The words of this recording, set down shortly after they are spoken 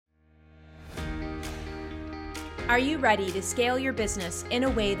Are you ready to scale your business in a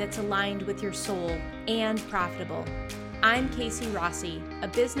way that's aligned with your soul and profitable? I'm Casey Rossi, a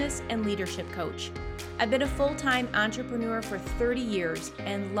business and leadership coach. I've been a full-time entrepreneur for 30 years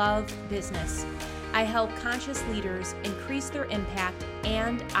and love business. I help conscious leaders increase their impact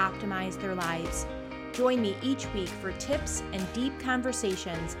and optimize their lives. Join me each week for tips and deep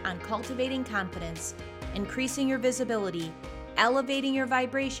conversations on cultivating confidence, increasing your visibility, elevating your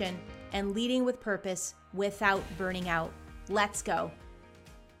vibration, and leading with purpose without burning out. Let's go.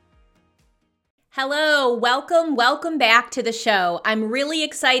 Hello, welcome back to the show. I'm really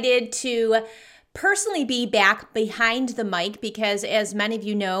excited to personally be back behind the mic because, as many of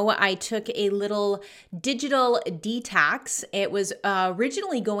you know, I took a little digital detox. It was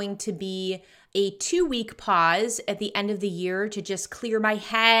originally going to be a 2-week pause at the end of the year to just clear my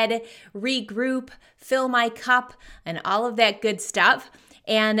head, regroup, fill my cup, and all of that good stuff.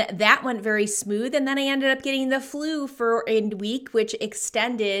 And that went very smooth. And then I ended up getting the flu for a week, which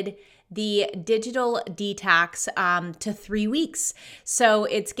extended the digital detox to 3 weeks. So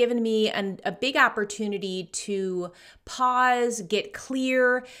it's given me a big opportunity to pause, get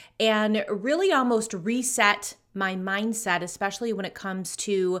clear, and really almost reset my mindset, especially when it comes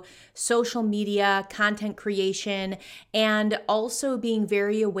to social media, content creation, and also being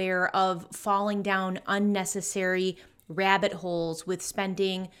very aware of falling down unnecessary rabbit holes with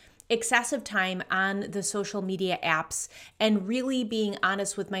spending excessive time on the social media apps, and really being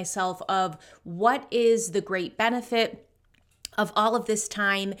honest with myself of what is the great benefit of all of this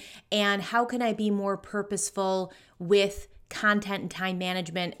time and how can I be more purposeful with content and time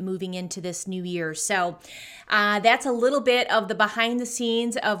management moving into this new year. So that's a little bit of the behind the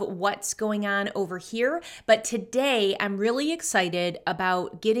scenes of what's going on over here. But today I'm really excited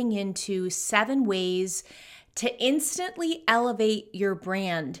about getting into 7 ways to instantly elevate your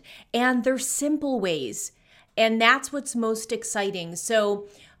brand. And they're simple ways. And that's what's most exciting. So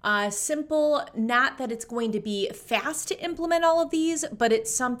simple, not that it's going to be fast to implement all of these, but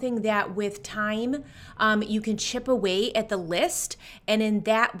it's something that with time, you can chip away at the list. And in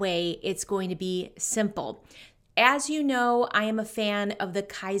that way, it's going to be simple. As you know, I am a fan of the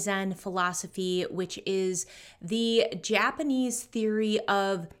Kaizen philosophy, which is the Japanese theory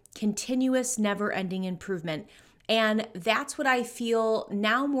of continuous, never-ending improvement. And that's what I feel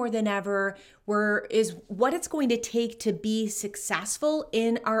now more than ever is what it's going to take to be successful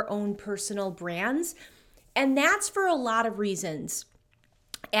in our own personal brands. And that's for a lot of reasons.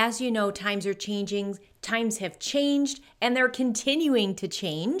 As you know, times are changing, times have changed, and they're continuing to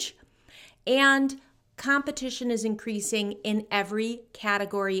change. And competition is increasing in every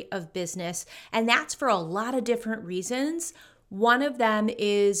category of business. And that's for a lot of different reasons. One of them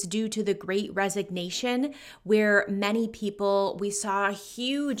is due to the Great Resignation, where many people, we saw a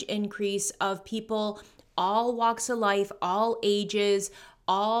huge increase of people, all walks of life, all ages,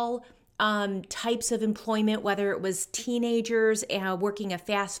 all types of employment, whether it was teenagers working a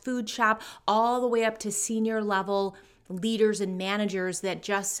fast food shop, all the way up to senior level leaders and managers that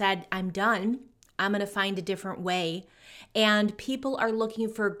just said, I'm done. I'm going to find a different way. And people are looking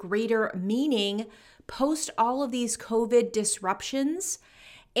for greater meaning post all of these COVID disruptions.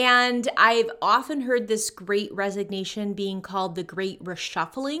 And I've often heard this Great Resignation being called the Great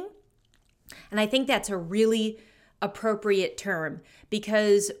Reshuffling. And I think that's a really appropriate term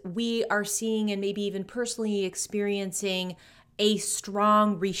because we are seeing and maybe even personally experiencing a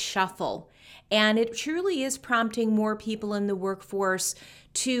strong reshuffle. And it truly is prompting more people in the workforce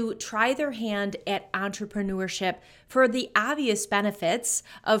to try their hand at entrepreneurship for the obvious benefits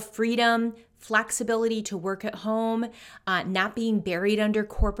of freedom, flexibility to work at home, not being buried under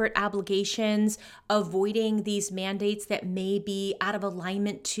corporate obligations, avoiding these mandates that may be out of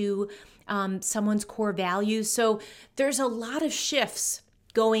alignment to someone's core values. So there's a lot of shifts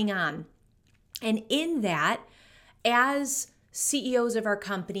going on. And in that, as CEOs of our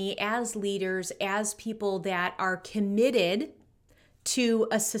company, as leaders, as people that are committed to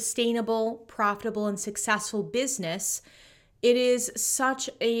a sustainable, profitable, and successful business, it is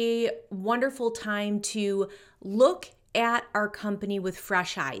such a wonderful time to look at our company with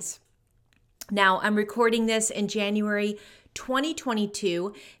fresh eyes. Now, I'm recording this in January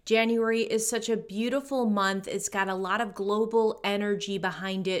 2022. January is such a beautiful month. It's got a lot of global energy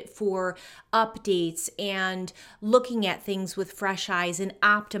behind it for updates and looking at things with fresh eyes and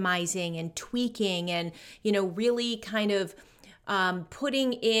optimizing and tweaking and, really kind of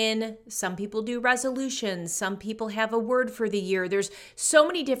putting in, some people do resolutions, some people have a word for the year. There's so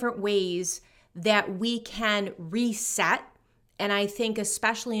many different ways that we can reset. And I think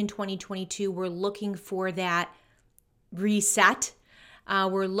especially in 2022, we're looking for that reset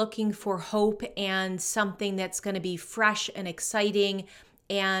We're looking for hope and something that's going to be fresh and exciting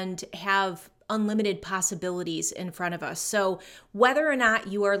and have unlimited possibilities in front of us. So whether or not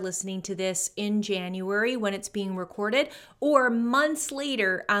you are listening to this in January when it's being recorded or months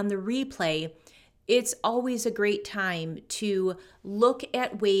later on the replay, it's always a great time to look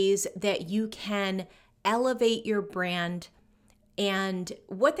at ways that you can elevate your brand. And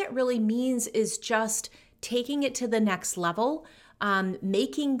what that really means is just taking it to the next level,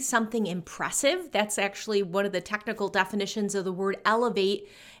 making something impressive. That's actually one of the technical definitions of the word elevate,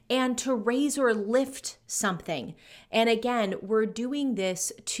 and to raise or lift something. And again, we're doing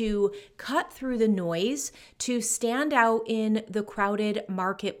this to cut through the noise, to stand out in the crowded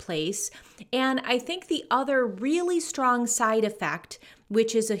marketplace. And I think the other really strong side effect,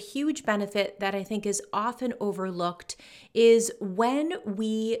 which is a huge benefit that I think is often overlooked, is when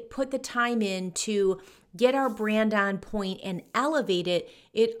we put the time in to get our brand on point and elevate it,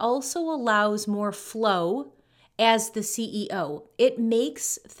 it also allows more flow as the CEO. It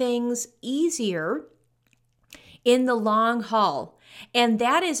makes things easier in the long haul. And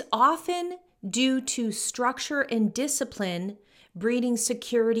that is often due to structure and discipline breeding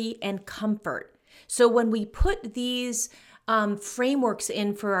security and comfort. So when we put these frameworks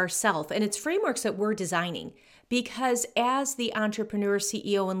in for ourselves, and it's frameworks that we're designing, because as the entrepreneur,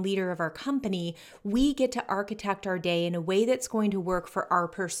 CEO, and leader of our company, we get to architect our day in a way that's going to work for our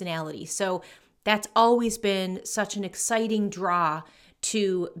personality. So that's always been such an exciting draw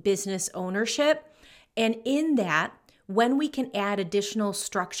to business ownership. And in that, when we can add additional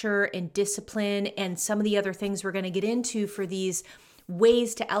structure and discipline and some of the other things we're going to get into for these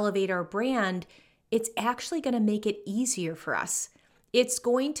ways to elevate our brand, it's actually going to make it easier for us. It's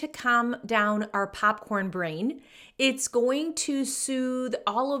going to calm down our popcorn brain. It's going to soothe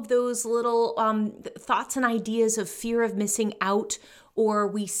all of those little thoughts and ideas of fear of missing out, or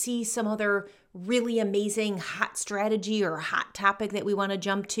we see some other really amazing hot strategy or hot topic that we want to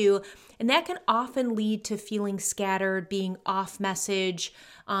jump to. And that can often lead to feeling scattered, being off message,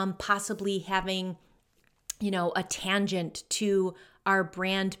 possibly having, a tangent to our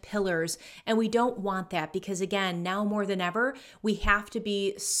brand pillars. And we don't want that because, again, now more than ever, we have to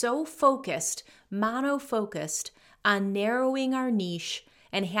be so focused, mono-focused on narrowing our niche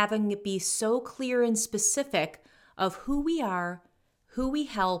and having it be so clear and specific of who we are, who we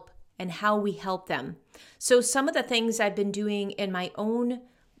help, and how we help them. So some of the things I've been doing in my own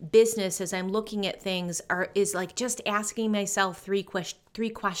business as I'm looking at things is like just asking myself three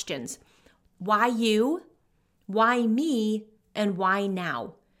questions. Why you? Why me? And why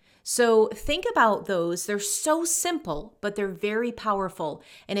now? So think about those. They're so simple, but they're very powerful.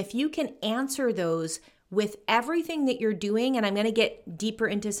 And if you can answer those with everything that you're doing, and I'm going to get deeper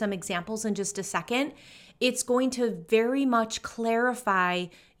into some examples in just a second, it's going to very much clarify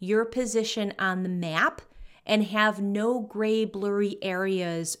your position on the map and have no gray, blurry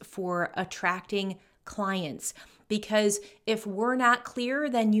areas for attracting clients. Because if we're not clear,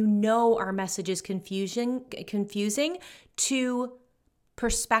 then our message is confusing to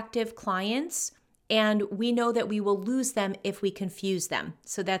prospective clients, and we know that we will lose them if we confuse them.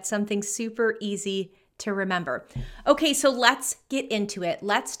 So that's something super easy to remember. Okay, so let's get into it.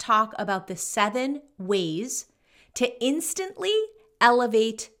 Let's talk about the 7 ways to instantly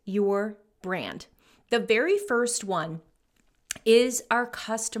elevate your brand. The very first one is our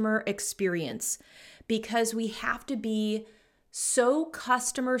customer experience, because we have to be so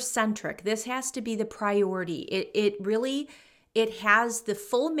customer centric. This has to be the priority. It has the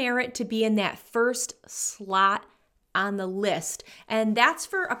full merit to be in that first slot on the list. And that's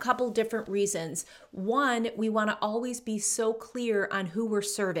for a couple different reasons. One, we want to always be so clear on who we're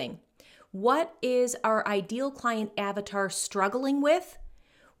serving. What is our ideal client avatar struggling with?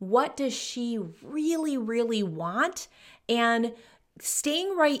 What does she really, really want? And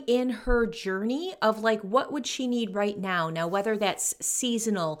staying right in her journey of like, what would she need right now? Now, whether that's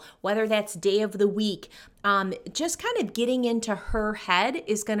seasonal, whether that's day of the week, just kind of getting into her head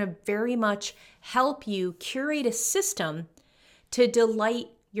is going to very much help you curate a system to delight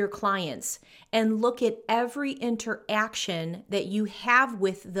your clients and look at every interaction that you have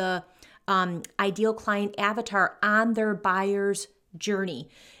with the ideal client avatar on their buyer's journey.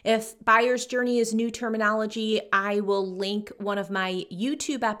 If buyer's journey is new terminology, I will link one of my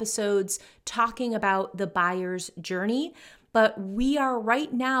YouTube episodes talking about the buyer's journey. But we are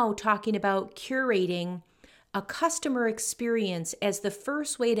right now talking about curating a customer experience as the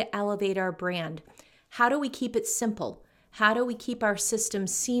first way to elevate our brand. How do we keep it simple? How do we keep our system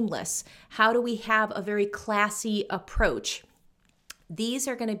seamless? How do we have a very classy approach? These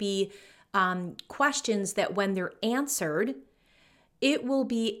are going to be questions that when they're answered, it will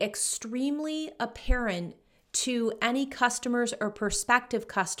be extremely apparent to any customers or prospective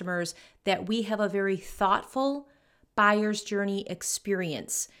customers that we have a very thoughtful buyer's journey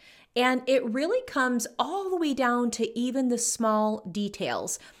experience. And it really comes all the way down to even the small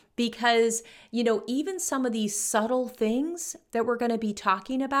details because, even some of these subtle things that we're going to be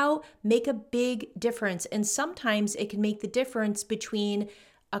talking about make a big difference. And sometimes it can make the difference between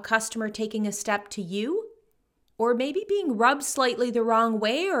a customer taking a step to you or maybe being rubbed slightly the wrong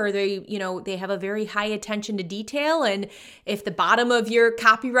way, or they have a very high attention to detail. And if the bottom of your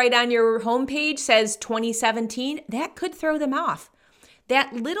copyright on your homepage says 2017, that could throw them off.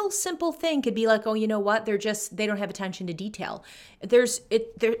 That little simple thing could be like, oh, you know what? They don't have attention to detail.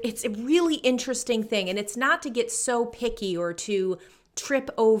 It's a really interesting thing. And it's not to get so picky or to trip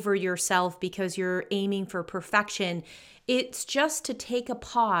over yourself because you're aiming for perfection. It's just to take a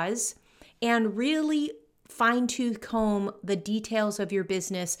pause and really fine-tooth comb the details of your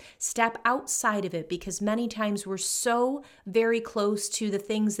business, step outside of it, because many times we're so very close to the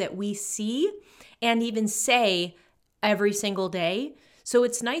things that we see and even say every single day. So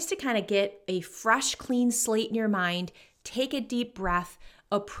it's nice to kind of get a fresh, clean slate in your mind, take a deep breath,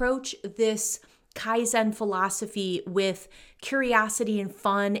 approach this Kaizen philosophy with curiosity and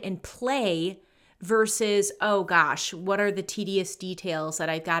fun and play versus, oh gosh, what are the tedious details that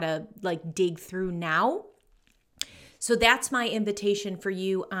I've got to dig through now? So that's my invitation for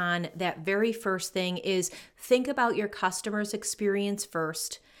you on that very first thing is think about your customer's experience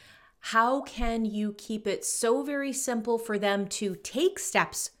first. How can you keep it so very simple for them to take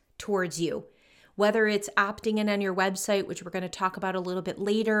steps towards you? Whether it's opting in on your website, which we're going to talk about a little bit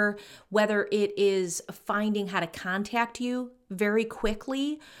later, whether it is finding how to contact you very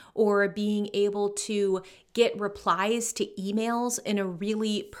quickly or being able to get replies to emails in a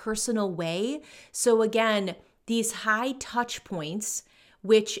really personal way. So again, these high touch points,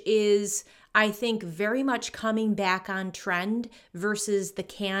 which is, I think, very much coming back on trend versus the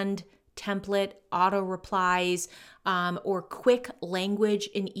canned template, auto replies, or quick language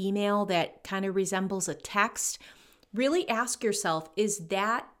in email that kind of resembles a text. Really ask yourself, is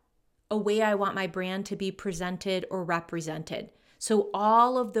that a way I want my brand to be presented or represented? So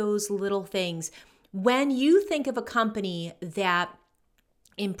all of those little things. When you think of a company that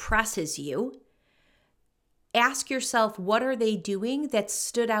impresses you, ask yourself, what are they doing that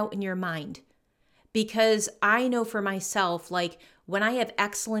stood out in your mind? Because I know for myself, when I have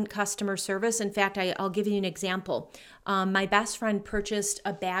excellent customer service, in fact, I'll give you an example. My best friend purchased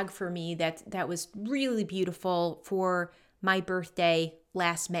a bag for me that was really beautiful for my birthday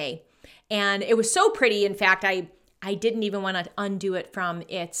last May. And it was so pretty. In fact, I didn't even want to undo it from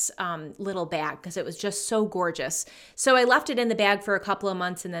its little bag because it was just so gorgeous. So I left it in the bag for a couple of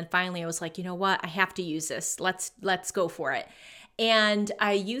months, and then finally I was like, you know what? I have to use this. Let's go for it. And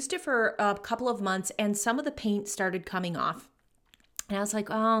I used it for a couple of months, and some of the paint started coming off. And I was like,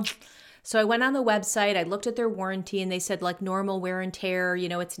 oh. So I went on the website, I looked at their warranty, and they said normal wear and tear,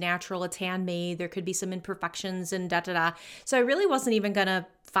 it's natural, it's handmade, there could be some imperfections and da-da-da. So I really wasn't even going to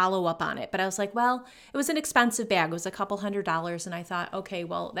follow up on it. But I was like, well, it was an expensive bag. It was a couple $100s. And I thought, okay,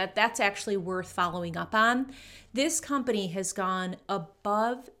 well, that's actually worth following up on. This company has gone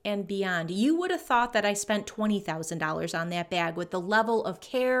above and beyond. You would have thought that I spent $20,000 on that bag with the level of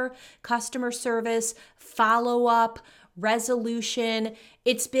care, customer service, follow-up, resolution.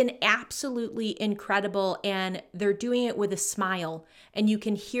 It's been absolutely incredible, and they're doing it with a smile, and you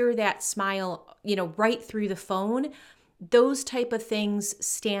can hear that smile, right through the phone. Those type of things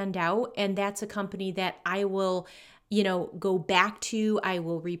stand out, and that's a company that I will, go back to. I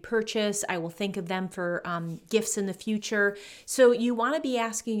will repurchase. I will think of them for gifts in the future. So you want to be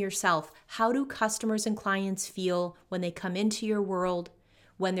asking yourself, how do customers and clients feel when they come into your world,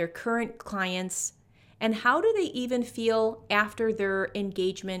 when they're current clients, and how do they even feel after their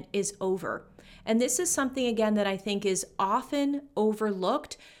engagement is over? And this is something, again, that I think is often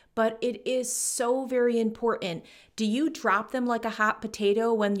overlooked, but it is so very important. Do you drop them like a hot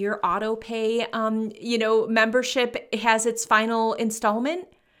potato when your auto pay, membership has its final installment?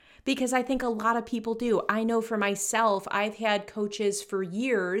 Because I think a lot of people do. I know for myself, I've had coaches for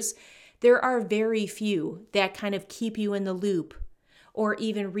years. There are very few that kind of keep you in the loop, or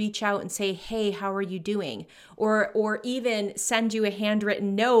even reach out and say, hey, how are you doing? Or even send you a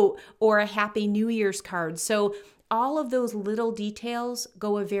handwritten note or a Happy New Year's card. So all of those little details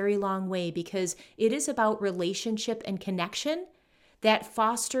go a very long way, because it is about relationship and connection that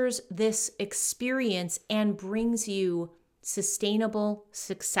fosters this experience and brings you sustainable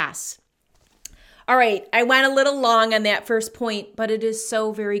success. All right, I went a little long on that first point, but it is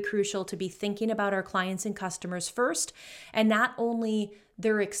so very crucial to be thinking about our clients and customers first, and not only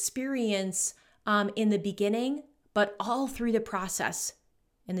their experience in the beginning, but all through the process.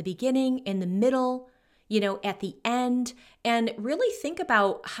 In the beginning, in the middle, at the end, and really think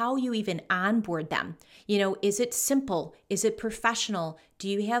about how you even onboard them. Is it simple? Is it professional? Do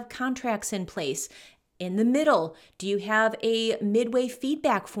you have contracts in place? In the middle, do you have a midway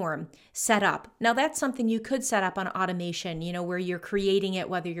feedback form set up? Now that's something you could set up on automation, where you're creating it,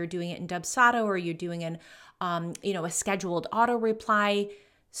 whether you're doing it in Dubsado or you're doing a scheduled auto reply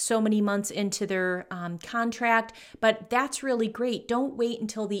so many months into their contract. But that's really great. Don't wait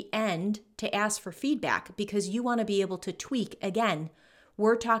until the end to ask for feedback, because you want to be able to tweak. Again,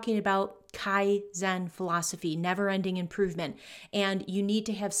 we're talking about Kaizen philosophy, never-ending improvement, and you need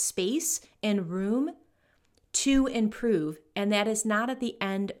to have space and room to improve, and that is not at the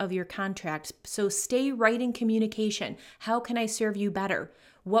end of your contract. So stay right in communication. How can I serve you better?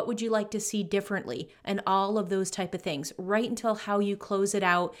 What would you like to see differently? And all of those type of things, right until how you close it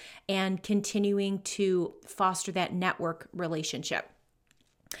out and continuing to foster that network relationship.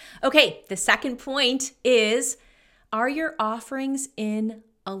 Okay, the second point is, are your offerings in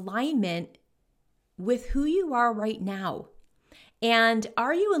alignment with who you are right now? And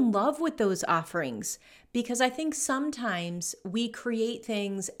are you in love with those offerings? Because I think sometimes we create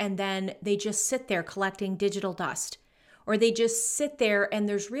things and then they just sit there collecting digital dust, or they just sit there and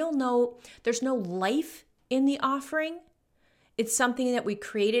there's no life in the offering. It's something that we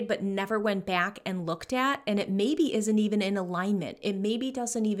created but never went back and looked at, and it maybe isn't even in alignment. It maybe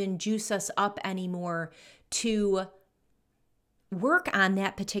doesn't even juice us up anymore to work on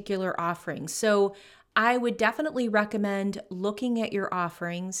that particular offering. So I would definitely recommend looking at your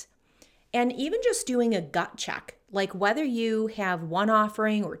offerings and even just doing a gut check, like whether you have one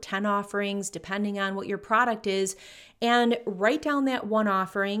offering or 10 offerings, depending on what your product is, and write down that one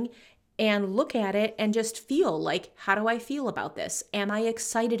offering and look at it and just feel like, how do I feel about this? Am I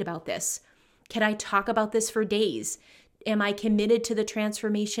excited about this? Can I talk about this for days? Am I committed to the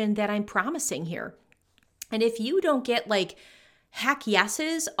transformation that I'm promising here? And if you don't get heck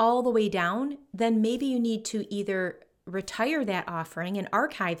yeses all the way down, then maybe you need to either retire that offering and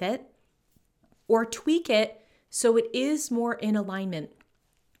archive it, or tweak it so it is more in alignment.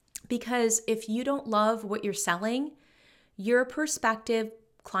 Because if you don't love what you're selling, your prospective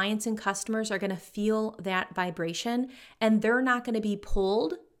clients and customers are going to feel that vibration, and they're not going to be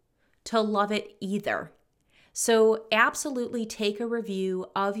pulled to love it either. So absolutely take a review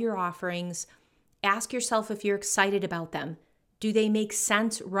of your offerings. Ask yourself if you're excited about them. Do they make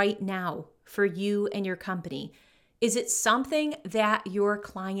sense right now for you and your company? Is it something that your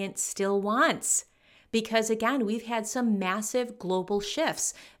client still wants? Because again, we've had some massive global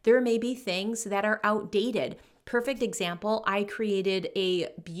shifts. There may be things that are outdated. Perfect example, I created a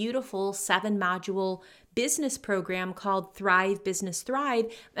beautiful 7-module business program called Thrive Business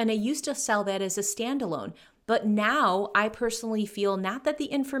Thrive, and I used to sell that as a standalone. But now I personally feel not that the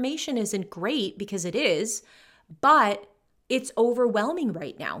information isn't great, because it is, but it's overwhelming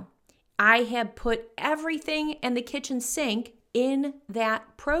right now. I have put everything in the kitchen sink in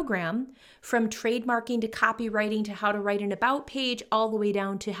that program, from trademarking to copywriting to how to write an about page, all the way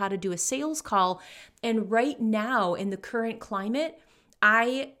down to how to do a sales call. And right now in the current climate,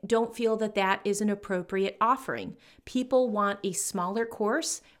 I don't feel that that is an appropriate offering. People want a smaller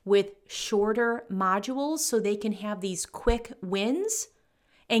course with shorter modules so they can have these quick wins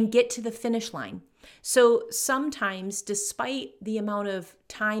and get to the finish line. So sometimes, despite the amount of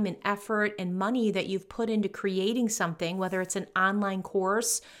time and effort and money that you've put into creating something, whether it's an online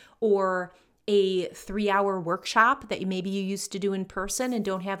course or a 3-hour workshop that maybe you used to do in person and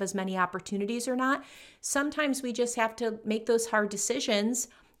don't have as many opportunities or not, sometimes we just have to make those hard decisions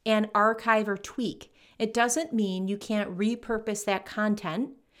and archive or tweak. It doesn't mean you can't repurpose that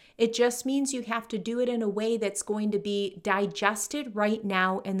content. It just means you have to do it in a way that's going to be digested right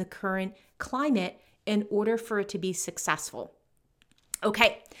now in the current climate in order for it to be successful.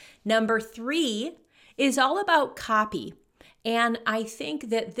 Okay, number 3 is all about copy. And I think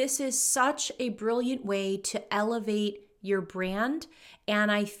that this is such a brilliant way to elevate your brand.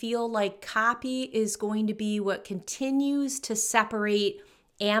 And I feel like copy is going to be what continues to separate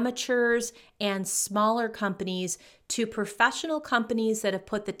amateurs and smaller companies to professional companies that have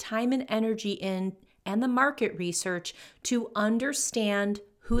put the time and energy in and the market research to understand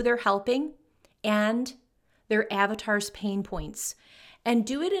who they're helping and their avatar's pain points, and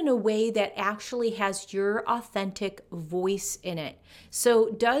do it in a way that actually has your authentic voice in it. So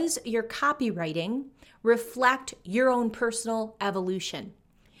does your copywriting reflect your own personal evolution?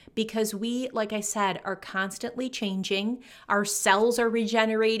 because we, like I said, are constantly changing. Our cells are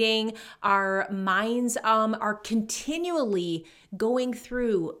regenerating. Our minds are continually going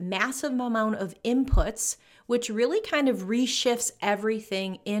through massive amount of inputs, which really kind of reshifts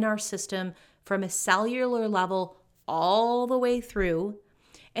everything in our system from a cellular level all the way through.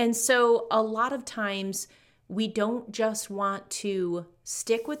 And so a lot of times we don't just want to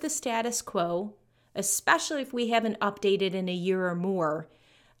stick with the status quo, especially if we haven't updated in a year or more.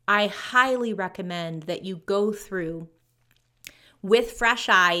 I highly recommend that you go through with fresh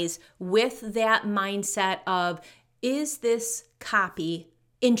eyes, with that mindset of, is this copy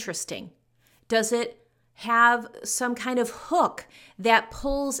interesting? Does it have some kind of hook that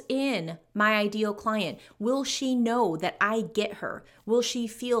pulls in my ideal client? Will she know that I get her? Will she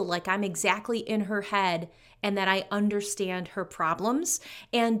feel like I'm exactly in her head and that I understand her problems?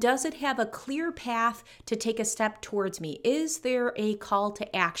 And does it have a clear path to take a step towards me? Is there a call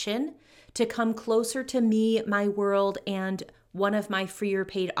to action to come closer to me, my world, and one of my free or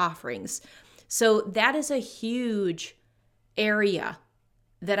paid offerings? So that is a huge area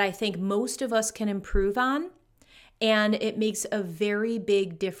that I think most of us can improve on. And it makes a very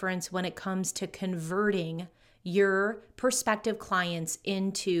big difference when it comes to converting your prospective clients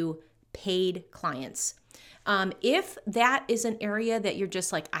into paid clients. If that is an area that you're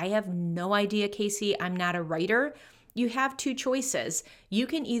just like, I have no idea, Casey, I'm not a writer, you have two choices. You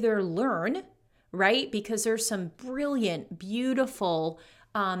can either learn, right? Because there's some brilliant, beautiful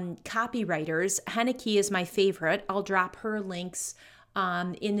copywriters. Henneke is my favorite. I'll drop her links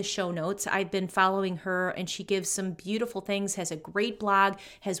in the show notes. I've been following her and she gives some beautiful things, has a great blog,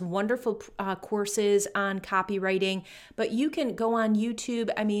 has wonderful courses on copywriting. But you can go on YouTube.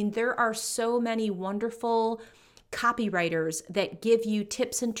 I mean, there are so many wonderful copywriters that give you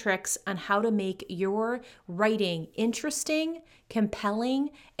tips and tricks on how to make your writing interesting, compelling,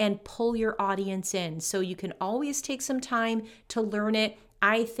 and pull your audience in. So you can always take some time to learn it.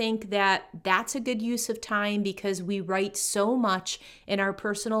 I think that that's a good use of time because we write so much in our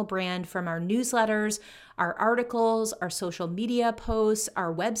personal brand, from our newsletters, our articles, our social media posts,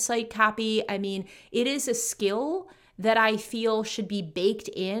 our website copy. I mean, it is a skill that I feel should be baked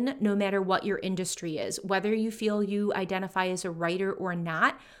in no matter what your industry is. Whether you feel you identify as a writer or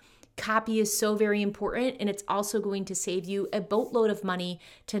not, copy is so very important, and it's also going to save you a boatload of money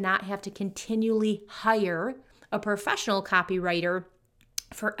to not have to continually hire a professional copywriter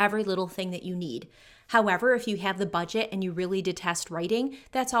for every little thing that you need. However, if you have the budget and you really detest writing,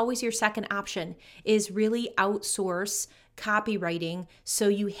 that's always your second option, is really outsource copywriting so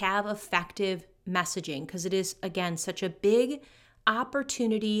you have effective messaging, because it is, again, such a big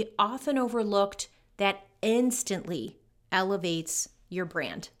opportunity, often overlooked, that instantly elevates your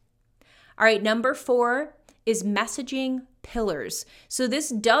brand. All right, number 4 is messaging pillars. So this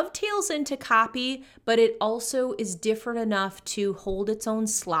dovetails into copy, but it also is different enough to hold its own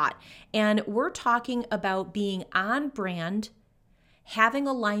slot. And we're talking about being on brand, having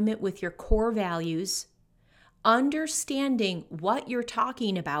alignment with your core values, understanding what you're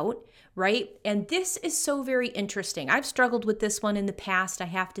talking about, right? And this is so very interesting. I've struggled with this one in the past, I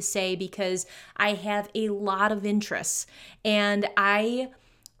have to say, because I have a lot of interests and I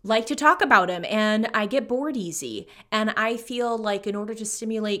like to talk about them and I get bored easy. And I feel like in order to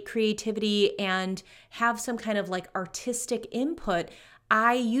stimulate creativity and have some kind of like artistic input,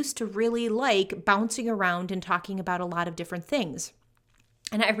 I used to really like bouncing around and talking about a lot of different things.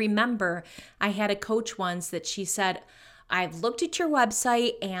 And I remember I had a coach once that she said, I've looked at your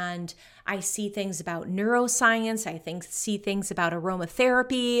website and I see things about neuroscience. I see things about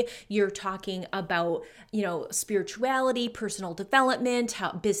aromatherapy. You're talking about, spirituality, personal development,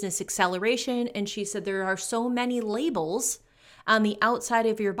 business acceleration. And she said, there are so many labels on the outside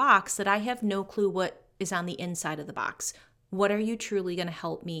of your box that I have no clue what is on the inside of the box. What are you truly going to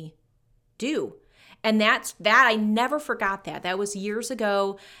help me do? And that I never forgot that. That was years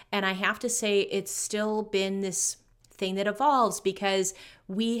ago. And I have to say, it's still been this thing that evolves because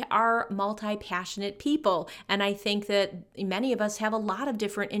we are multi-passionate people. And I think that many of us have a lot of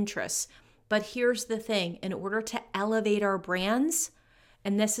different interests. But here's the thing, in order to elevate our brands,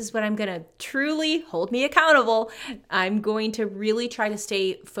 and this is what I'm going to truly hold me accountable, I'm going to really try to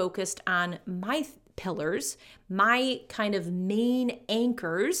stay focused on my pillars, my kind of main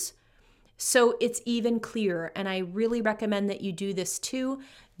anchors, so it's even clearer. And I really recommend that you do this too.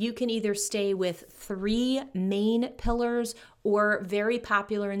 You can either stay with 3 main pillars, or very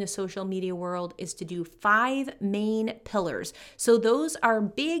popular in the social media world is to do 5 main pillars. So those are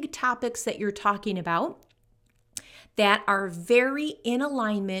big topics that you're talking about that are very in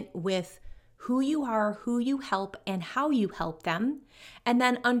alignment with who you are, who you help, and how you help them. And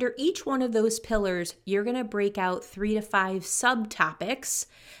then under each one of those pillars, you're going to break out 3 to 5 subtopics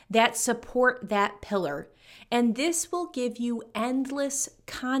that support that pillar. And this will give you endless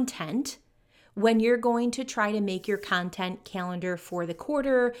content when you're going to try to make your content calendar for the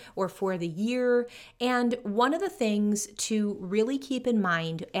quarter or for the year. And one of the things to really keep in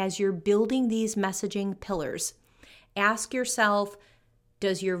mind as you're building these messaging pillars, ask yourself,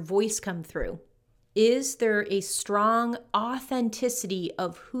 does your voice come through? Is there a strong authenticity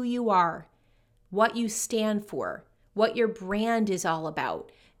of who you are, what you stand for, what your brand is all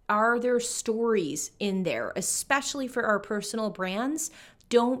about? Are there stories in there, especially for our personal brands?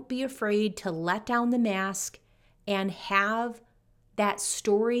 Don't be afraid to let down the mask and have that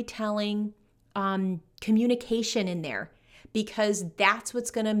storytelling communication in there, because that's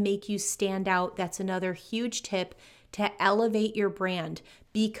what's going to make you stand out. That's another huge tip to elevate your brand,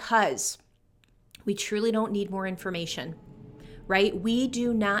 because we truly don't need more information, right? We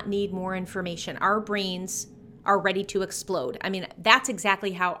do not need more information. Our brains are ready to explode. I mean, that's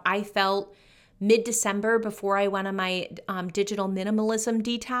exactly how I felt mid-December before I went on my digital minimalism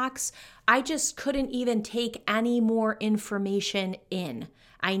detox. I just couldn't even take any more information in.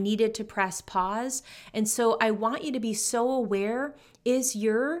 I needed to press pause. And so I want you to be so aware, is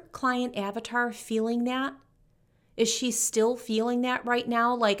your client avatar feeling that? Is she still feeling that right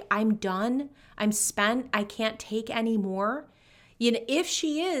now? Like, I'm done, I'm spent, I can't take any more? You know, if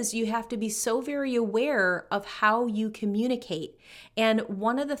she is, you have to be so very aware of how you communicate. And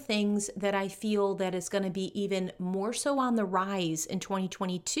one of the things that I feel that is going to be even more so on the rise in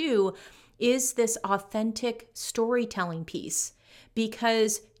 2022 is this authentic storytelling piece,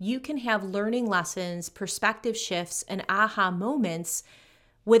 because you can have learning lessons, perspective shifts, and aha moments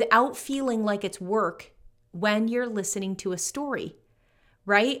without feeling like it's work when you're listening to a story,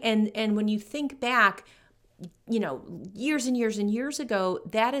 right? And when you think back, you know, years and years and years ago,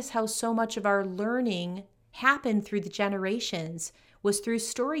 that is how so much of our learning happened through the generations, was through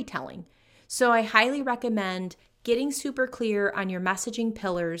storytelling. So I highly recommend getting super clear on your messaging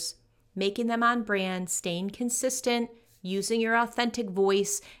pillars, making them on brand, staying consistent, using your authentic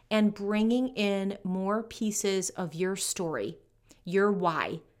voice, and bringing in more pieces of your story, your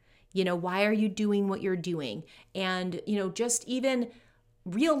why. You know, why are you doing what you're doing? And, you know, just even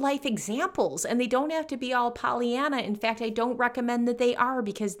real life examples. And they don't have to be all Pollyanna. In fact, I don't recommend that they are,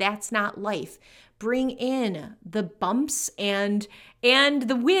 because that's not life. Bring in the bumps and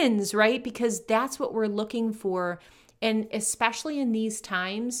the wins, right? Because that's what we're looking for. And especially in these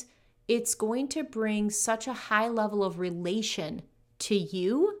times, it's going to bring such a high level of relation to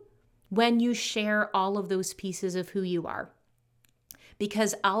you when you share all of those pieces of who you are.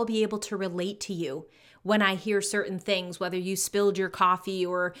 Because I'll be able to relate to you when I hear certain things, whether you spilled your coffee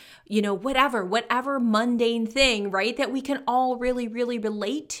or, you know, whatever mundane thing, right, that we can all really, really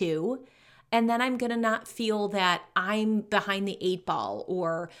relate to. And then I'm going to not feel that I'm behind the 8 ball,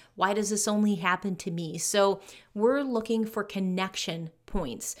 or why does this only happen to me? So we're looking for connection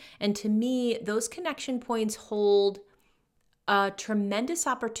points. And to me, those connection points hold a tremendous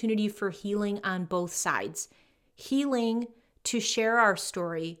opportunity for healing on both sides. Healing to share our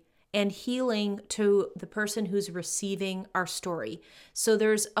story, and healing to the person who's receiving our story. So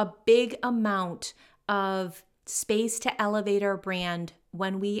there's a big amount of space to elevate our brand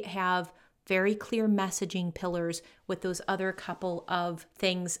when we have very clear messaging pillars with those other couple of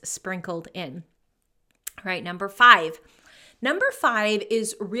things sprinkled in. All right, number 5. Number 5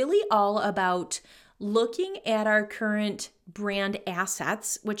 is really all about looking at our current brand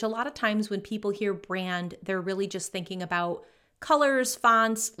assets, which a lot of times when people hear brand, they're really just thinking about colors,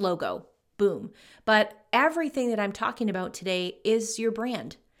 fonts, logo, boom. But everything that I'm talking about today is your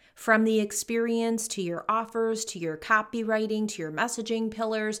brand. From the experience to your offers, to your copywriting, to your messaging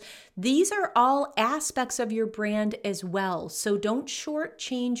pillars. These are all aspects of your brand as well. So don't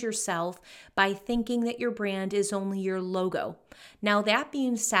shortchange yourself by thinking that your brand is only your logo. Now, that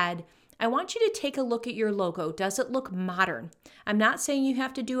being said, I want you to take a look at your logo. Does it look modern? I'm not saying you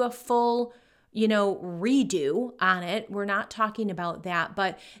have to do a full redo on it. We're not talking about that,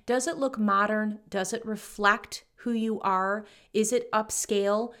 but does it look modern? Does it reflect who you are? Is it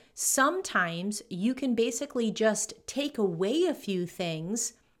upscale? Sometimes you can basically just take away a few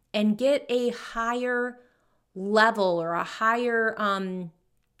things and get a higher level or a higher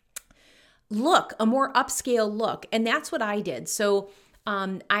look, a more upscale look. And that's what I did. So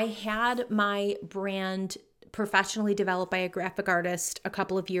I had my brand professionally developed by a graphic artist a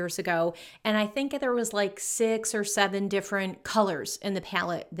couple of years ago. And I think there was like 6 or 7 different colors in the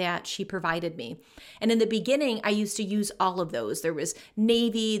palette that she provided me. And in the beginning, I used to use all of those. There was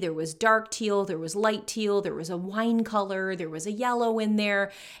navy, there was dark teal, there was light teal, there was a wine color, there was a yellow in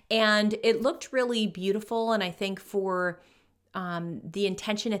there. And it looked really beautiful. And I think for the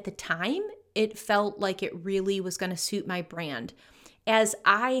intention at the time, it felt like it really was going to suit my brand. As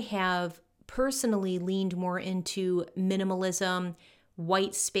I have personally leaned more into minimalism,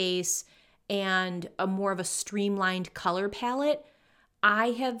 white space, and more of a streamlined color palette, I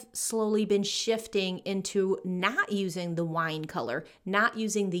have slowly been shifting into not using the wine color, not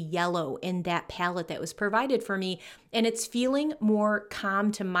using the yellow in that palette that was provided for me. And it's feeling more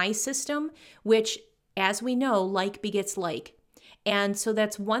calm to my system, which, as we know, like begets like. And so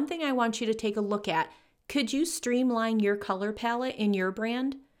that's one thing I want you to take a look at. Could you streamline your color palette in your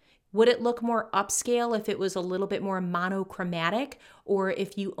brand? Would it look more upscale if it was a little bit more monochromatic, or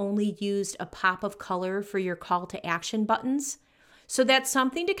if you only used a pop of color for your call to action buttons? So that's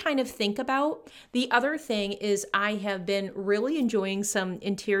something to kind of think about. The other thing is I have been really enjoying some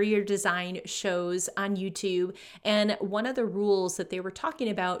interior design shows on YouTube. And one of the rules that they were talking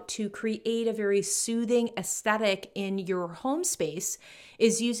about to create a very soothing aesthetic in your home space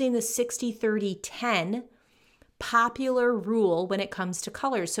is using the 60-30-10 popular rule when it comes to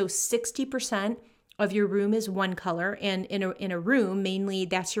colors. So 60% of your room is one color, and in a room, mainly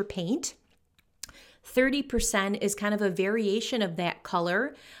that's your paint. 30% is kind of a variation of that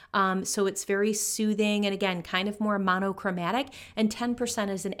color. So it's very soothing and, again, kind of more monochromatic, and 10%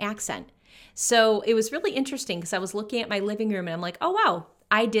 is an accent. So it was really interesting because I was looking at my living room and I'm like, oh, wow,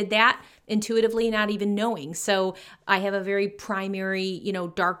 I did that intuitively, not even knowing. So I have a very primary,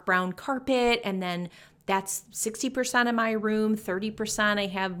 dark brown carpet, and then that's 60% of my room. 30% I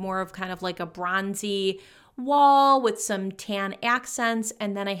have more of kind of like a bronzy wall with some tan accents,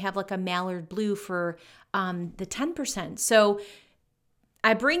 and then I have like a mallard blue for the 10%. So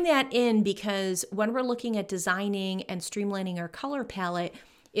I bring that in because when we're looking at designing and streamlining our color palette,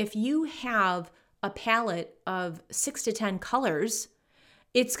 if you have a palette of 6 to 10 colors,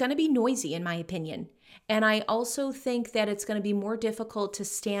 it's going to be noisy, in my opinion. And I also think that it's going to be more difficult to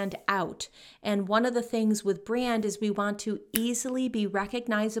stand out. And one of the things with brand is we want to easily be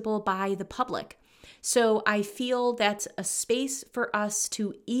recognizable by the public. So I feel that's a space for us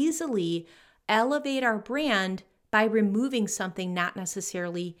to easily elevate our brand by removing something, not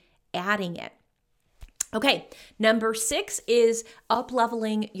necessarily adding it. Okay, number 6 is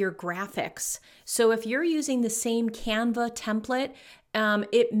up-leveling your graphics. So if you're using the same Canva template,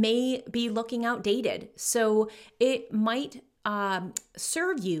 it may be looking outdated. So it might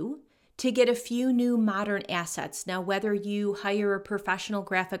serve you to get a few new modern assets. Now, whether you hire a professional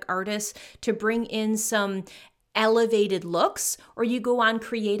graphic artist to bring in some elevated looks, or you go on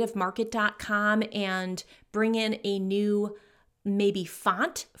creativemarket.com and bring in a new maybe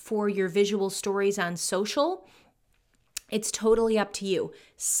font for your visual stories on social, it's totally up to you.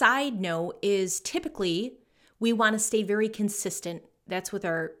 Side note is typically we want to stay very consistent. That's with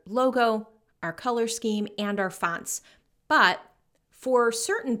our logo, our color scheme, and our fonts. But for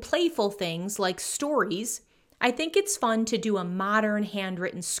certain playful things like stories, I think it's fun to do a modern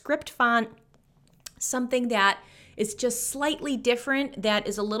handwritten script font, something that is just slightly different, that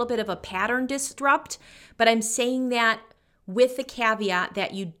is a little bit of a pattern disrupt. But I'm saying that with the caveat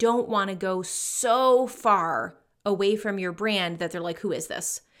that you don't want to go so far away from your brand that they're like, who is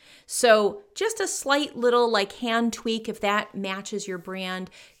this? So just a slight little hand tweak, if that matches your brand,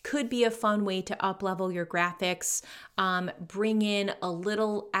 could be a fun way to up-level your graphics, bring in a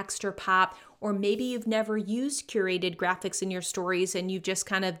little extra pop, or maybe you've never used curated graphics in your stories and you've just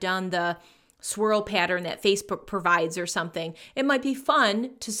kind of done the swirl pattern that Facebook provides or something. It might be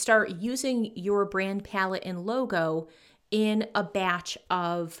fun to start using your brand palette and logo in a batch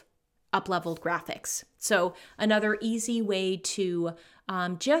of up-leveled graphics. So another easy way to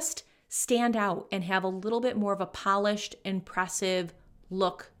just stand out and have a little bit more of a polished, impressive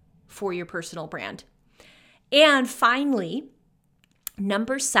look for your personal brand. And finally,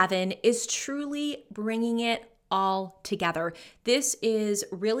 number 7 is truly bringing it all together. This is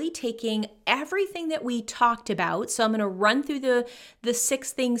really taking everything that we talked about. So I'm going to run through the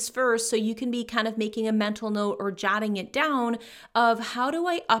 6 things first so you can be kind of making a mental note or jotting it down of how do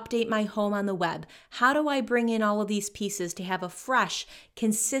I update my home on the web? How do I bring in all of these pieces to have a fresh,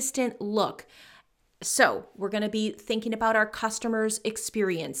 consistent look? So we're going to be thinking about our customers'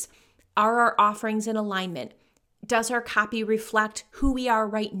 experience. Are our offerings in alignment? Does our copy reflect who we are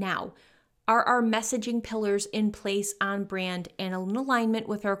right now? Are our messaging pillars in place, on brand, and in alignment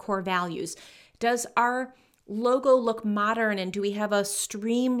with our core values? Does our logo look modern, and do we have a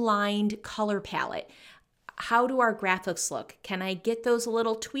streamlined color palette? How do our graphics look? Can I get those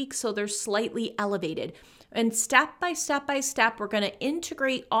little tweaks so they're slightly elevated? And step by step, we're going to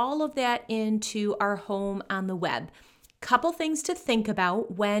integrate all of that into our home on the web. Couple things to think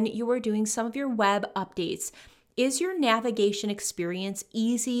about when you are doing some of your web updates. Is your navigation experience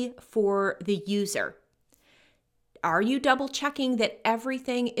easy for the user? Are you double checking that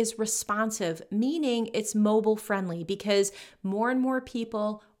everything is responsive, meaning it's mobile friendly? Because more and more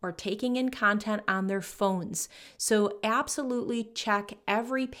people are taking in content on their phones. So absolutely check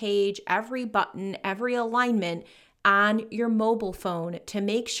every page, every button, every alignment on your mobile phone to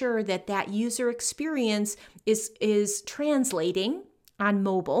make sure that that user experience is translating on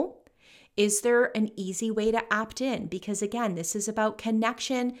mobile. Is there an easy way to opt in? Because again, this is about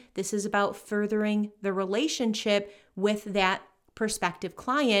connection. This is about furthering the relationship with that prospective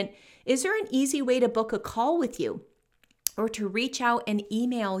client. Is there an easy way to book a call with you or to reach out and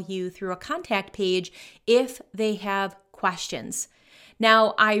email you through a contact page if they have questions?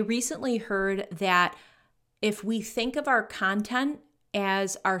 Now, I recently heard that if we think of our content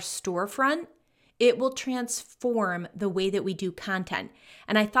as our storefront, it will transform the way that we do content.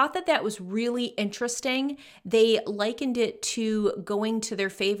 And I thought that that was really interesting. They likened it to going to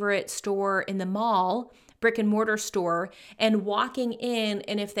their favorite store in the mall, brick and mortar store, and walking in,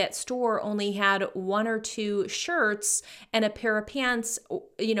 and if that store only had one or two shirts and a pair of pants,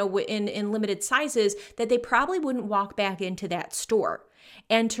 in limited sizes, that they probably wouldn't walk back into that store.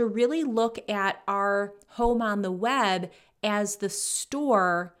 And to really look at our home on the web as the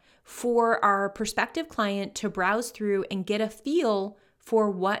store for our prospective client to browse through and get a feel for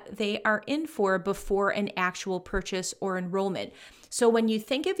what they are in for before an actual purchase or enrollment. So when you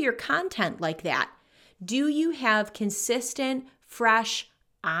think of your content like that, do you have consistent, fresh,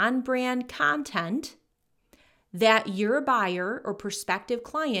 on-brand content that your buyer or prospective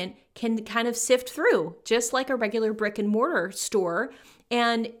client can kind of sift through, just like a regular brick and mortar store,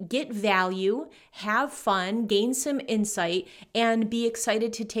 and get value, have fun, gain some insight, and be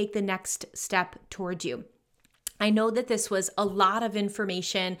excited to take the next step towards you? I know that this was a lot of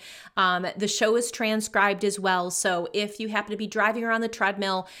information. The show is transcribed as well. So if you happen to be driving around the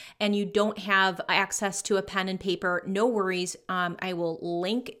treadmill and you don't have access to a pen and paper, no worries. I will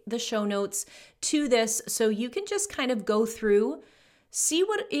link the show notes to this so you can just kind of go through, see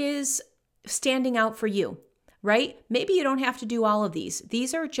what is standing out for you. Right? Maybe you don't have to do all of these.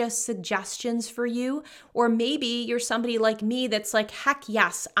 These are just suggestions for you. Or maybe you're somebody like me that's like, heck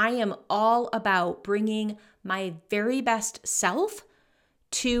yes, I am all about bringing my very best self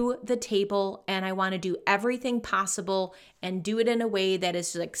to the table, and I want to do everything possible and do it in a way that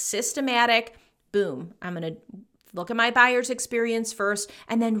is like systematic. Boom. I'm going to look at my buyer's experience first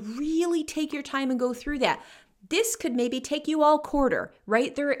and then really take your time and go through that. This could maybe take you all quarter,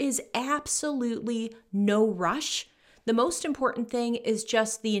 right? There is absolutely no rush. The most important thing is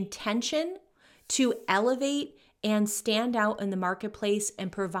just the intention to elevate and stand out in the marketplace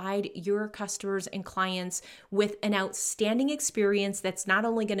and provide your customers and clients with an outstanding experience that's not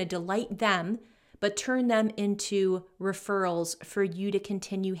only going to delight them, but turn them into referrals for you to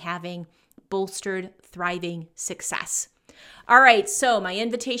continue having bolstered, thriving success. All right, so my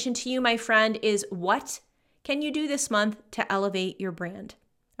invitation to you, my friend, is what can you do this month to elevate your brand?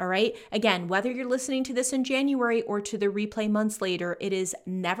 All right. Again, whether you're listening to this in January or to the replay months later, it is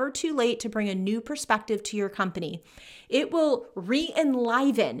never too late to bring a new perspective to your company. It will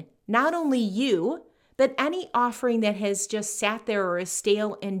re-enliven not only you, but any offering that has just sat there or is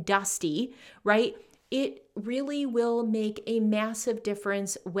stale and dusty, right? It really will make a massive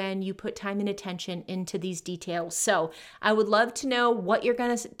difference when you put time and attention into these details. So I would love to know what you're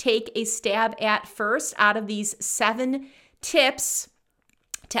going to take a stab at first out of these 7 tips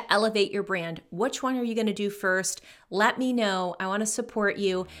to elevate your brand. Which one are you going to do first? Let me know. I want to support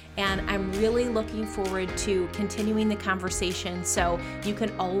you, and I'm really looking forward to continuing the conversation. So you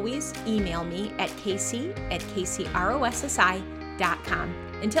can always email me at casey@caseyROSSI.com.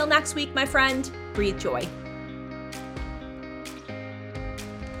 Until next week, my friend, breathe joy.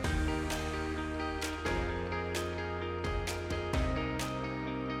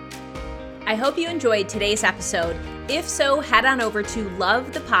 I hope you enjoyed today's episode. If so, head on over to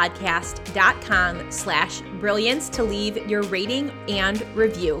lovethepodcast.com/brilliance to leave your rating and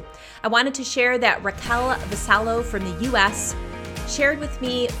review. I wanted to share that Raquel Vasallo from the US shared with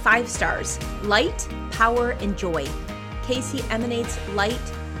me 5 stars, light, power, and joy. Casey emanates light,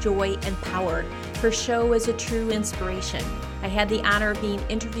 joy, and power. Her show is a true inspiration. I had the honor of being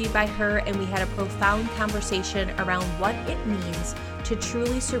interviewed by her, and we had a profound conversation around what it means to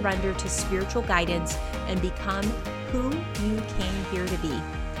truly surrender to spiritual guidance and become who you came here to be.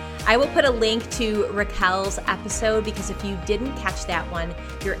 I will put a link to Raquel's episode because if you didn't catch that one,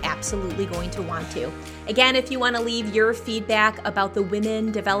 you're absolutely going to want to. Again, if you want to leave your feedback about the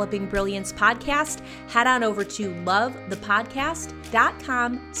Women Developing Brilliance podcast, head on over to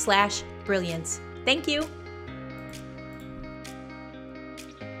lovethepodcast.com/brilliance. Thank you.